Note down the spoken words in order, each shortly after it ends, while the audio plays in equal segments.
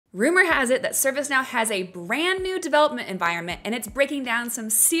Rumor has it that ServiceNow has a brand new development environment and it's breaking down some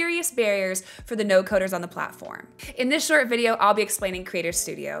serious barriers for the no-coders on the platform. In this short video, I'll be explaining Creator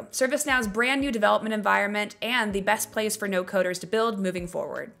Studio, ServiceNow's brand new development environment, and the best place for no-coders to build moving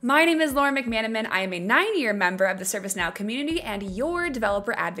forward. My name is McManamon. I am a 9-year member of the ServiceNow community and your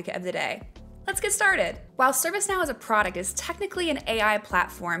developer advocate of the day. Let's get started. While ServiceNow as a product is technically an AI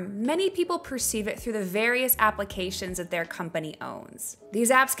platform, many people perceive it through the various applications that their company owns.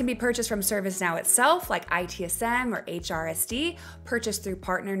 These apps can be purchased from ServiceNow itself, like ITSM or HRSD, purchased through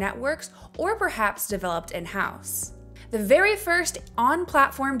partner networks, or perhaps developed in-house. The very first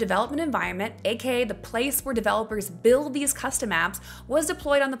on-platform development environment, aka the place where developers build these custom apps, was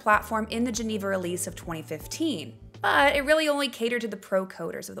deployed on the platform in the Geneva release of 2015. But it really only catered to the pro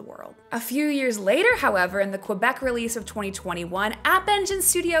coders of the world. A few years later, however, in the Quebec release of 2021, App Engine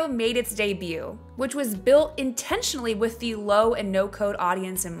Studio made its debut, which was built intentionally with the low and no-code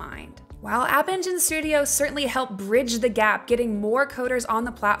audience in mind. While App Engine Studio certainly helped bridge the gap, getting more coders on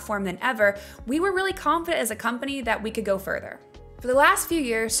the platform than ever, we were really confident as a company that we could go further. For the last few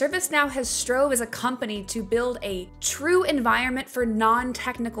years, ServiceNow has strove as a company to build a true environment for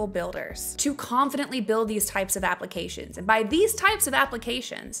non-technical builders to confidently build these types of applications. And by these types of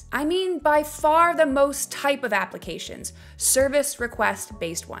applications, I mean by far the most type of applications, service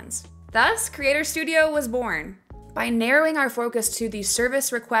request-based ones. Thus, Creator Studio was born. By narrowing our focus to the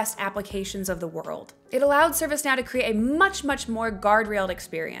service request applications of the world, it allowed ServiceNow to create a much more guardrailed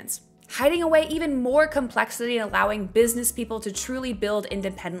experience, hiding away even more complexity and allowing business people to truly build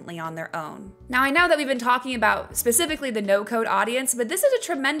independently on their own. Now, I know that we've been talking about specifically the no-code audience, but this is a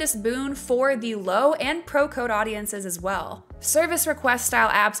tremendous boon for the low and pro-code audiences as well. Service request style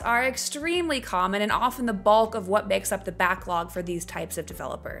apps are extremely common and often the bulk of what makes up the backlog for these types of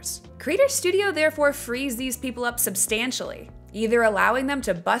developers. Creator Studio therefore frees these people up substantially, either allowing them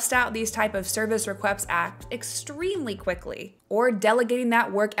to bust out these type of service request apps extremely quickly, or delegating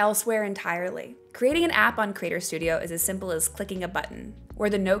that work elsewhere entirely. Creating an app on Creator Studio is as simple as clicking a button, where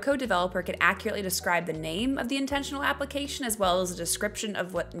the no-code developer can accurately describe the name of the intentional application as well as a description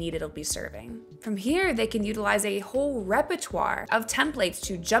of what need it'll be serving. From here, they can utilize a whole repertoire of templates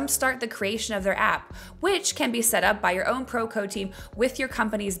to jumpstart the creation of their app, which can be set up by your own pro code team with your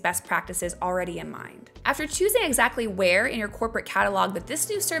company's best practices already in mind. After choosing exactly where in your corporate catalog that this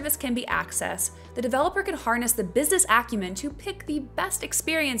new service can be accessed, the developer can harness the business acumen to pick the best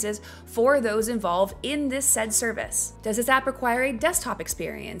experiences for those involved in this said service. Does this app require a desktop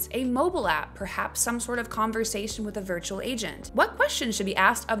experience, a mobile app, perhaps some sort of conversation with a virtual agent? What questions should be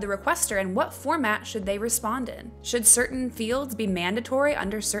asked of the requester and what format should they respond in? Should certain fields be mandatory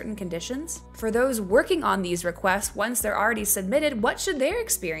under certain conditions? For those working on these requests, once they're already submitted, what should their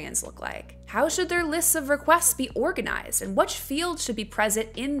experience look like? How should their lists of requests be organized, and which fields should be present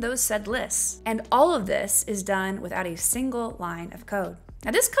in those said lists? And all of this is done without a single line of code.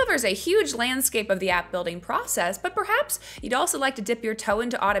 Now, this covers a huge landscape of the app building process, but perhaps you'd also like to dip your toe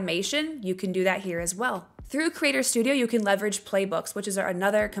into automation. You can do that here as well. Through Creator Studio, you can leverage playbooks, which is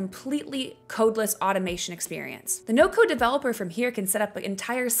another completely codeless automation experience. The no-code developer from here can set up an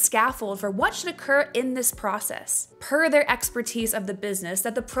entire scaffold for what should occur in this process, per their expertise of the business,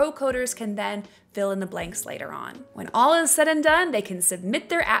 that the pro coders can then fill in the blanks later on. When all is said and done, they can submit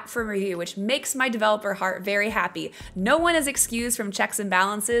their app for review, which makes my developer heart very happy. No one is excused from checks and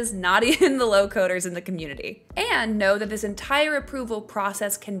balances, not even the low coders in the community. And know that this entire approval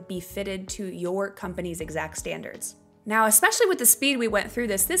process can be fitted to your company's exact standards. Now, especially with the speed we went through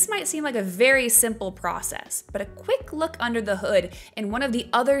this might seem like a very simple process, but a quick look under the hood in one of the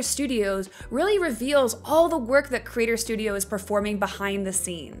other studios really reveals all the work that Creator Studio is performing behind the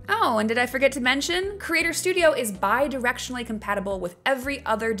scenes. Oh, and did I forget to mention? Creator Studio is bi-directionally compatible with every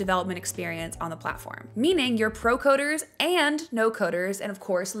other development experience on the platform, meaning your pro coders and no coders, and of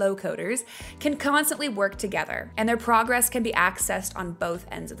course low coders, can constantly work together, and their progress can be accessed on both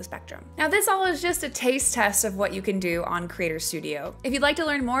ends of the spectrum. Now, this all is just a taste test of what you can do on Creator Studio. If you'd like to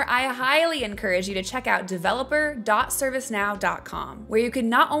learn more, I highly encourage you to check out developer.servicenow.com, where you can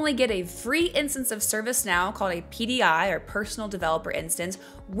not only get a free instance of ServiceNow called a PDI or Personal Developer Instance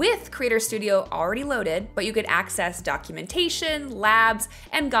with Creator Studio already loaded, but you can access documentation, labs,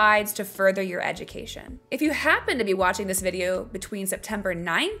 and guides to further your education. If you happen to be watching this video between September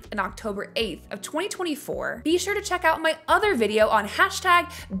 9th and October 8th of 2024, be sure to check out my other video on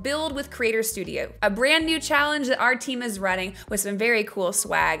 #BuildWithCreatorStudio, a brand new challenge that our team is running with some very cool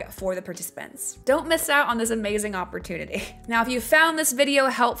swag for the participants. Don't miss out on this amazing opportunity. Now, if you found this video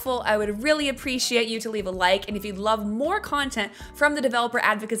helpful, I would really appreciate you to leave a like, and if you'd love more content from the developer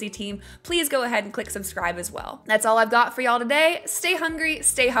advocate advocacy team, please go ahead and click subscribe as well. That's all I've got for y'all today. Stay hungry,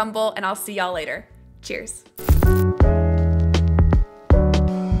 stay humble, and I'll see y'all later. Cheers.